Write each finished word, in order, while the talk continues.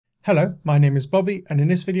Hello, my name is Bobby, and in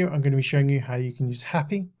this video I'm going to be showing you how you can use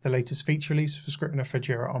HAPI, the latest feature release for ScriptRunner for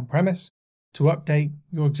Jira on-premise, to update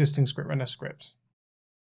your existing ScriptRunner scripts.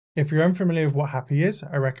 If you're unfamiliar with what HAPI is,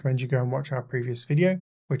 I recommend you go and watch our previous video,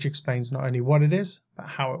 which explains not only what it is, but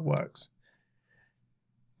how it works.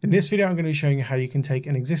 In this video I'm going to be showing you how you can take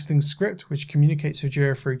an existing script which communicates with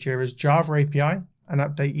Jira through Jira's Java API and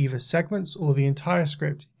update either segments or the entire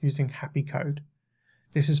script using HAPI code.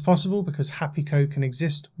 This is possible because HAPI code can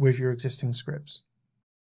exist with your existing scripts.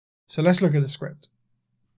 So let's look at the script.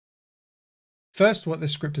 First, what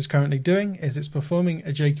this script is currently doing is it's performing a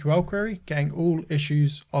JQL query, getting all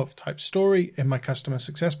issues of type story in my customer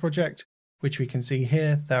success project, which we can see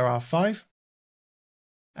here, there are 5.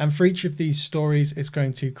 And for each of these stories, it's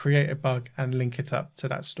going to create a bug and link it up to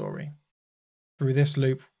that story through this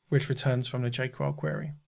loop, which returns from the JQL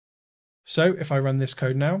query. So if I run this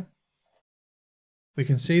code now, we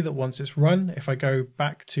can see that once it's run, if I go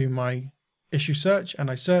back to my issue search and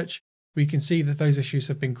I search, we can see that those issues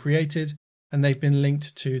have been created and they've been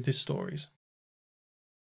linked to the stories.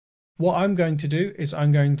 What I'm going to do is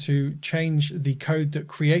I'm going to change the code that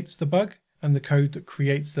creates the bug and the code that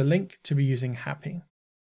creates the link to be using HAPI.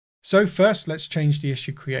 So first, let's change the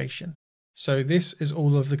issue creation. So this is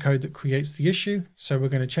all of the code that creates the issue. So we're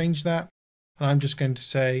going to change that. And I'm just going to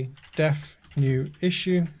say def new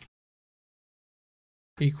issue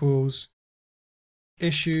equals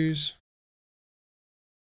issues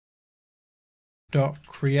dot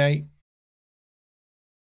create,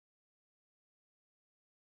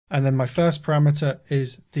 and then my first parameter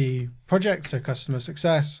is the project, so customer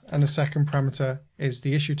success, and the second parameter is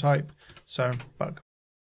the issue type, so bug.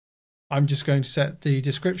 I'm just going to set the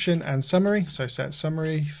description and summary, so set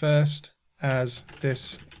summary first as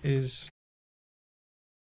this is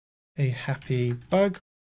a HAPI bug.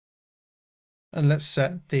 And let's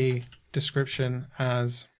set the description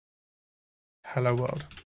as hello world.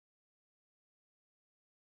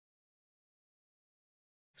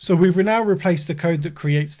 So we've now replaced the code that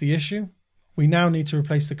creates the issue. We now need to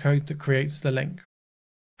replace the code that creates the link.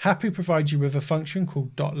 HAPI provides you with a function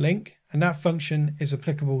called .link, and that function is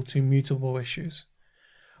applicable to mutable issues.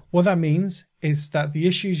 What that means is that the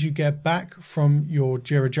issues you get back from your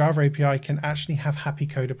Jira Java API can actually have HAPI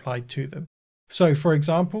code applied to them. So for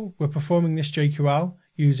example, we're performing this JQL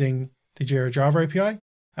using the Jira Java API,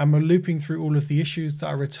 and we're looping through all of the issues that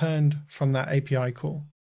are returned from that API call.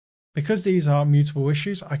 Because these are mutable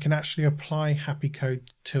issues, I can actually apply HAPI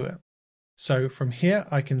code to it. So from here,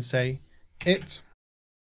 I can say it.link,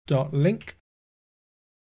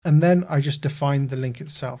 and then I just define the link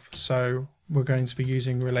itself. So we're going to be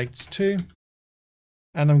using relates to,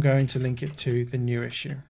 and I'm going to link it to the new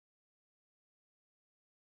issue.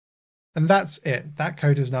 And that's it. That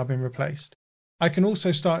code has now been replaced. I can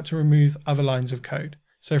also start to remove other lines of code.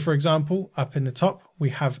 So for example, up in the top, we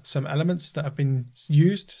have some elements that have been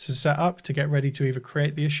used to set up to get ready to either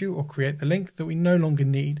create the issue or create the link that we no longer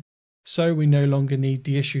need. So we no longer need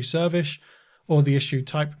the issue service or the issue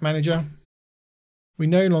type manager. We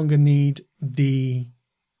no longer need the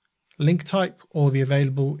link type or the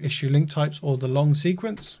available issue link types or the long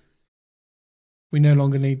sequence. We no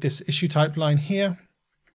longer need this issue type line here.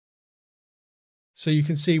 So you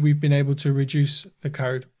can see we've been able to reduce the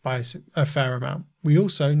code by a fair amount. We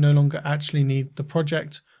also no longer actually need the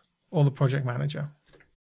project or the project manager.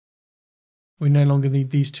 We no longer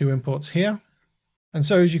need these two imports here. And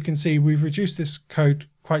so as you can see, we've reduced this code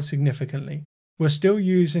quite significantly. We're still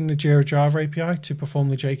using the Jira Java API to perform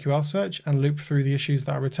the JQL search and loop through the issues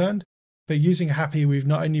that are returned. But using HAPI, we've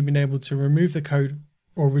not only been able to remove the code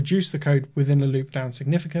or reduce the code within the loop down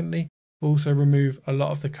significantly, but also remove a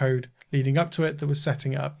lot of the code leading up to it that was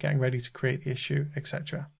setting it up, getting ready to create the issue,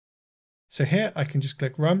 etc. So here I can just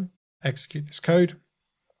click run, execute this code.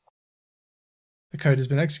 The code has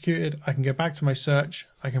been executed. I can go back to my search.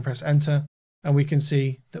 I can press enter, and we can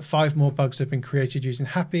see that 5 more bugs have been created using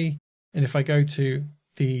HAPI. And if I go to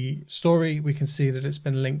the story, we can see that it's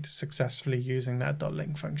been linked successfully using that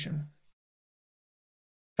 .link function.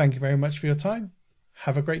 Thank you very much for your time.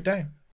 Have a great day.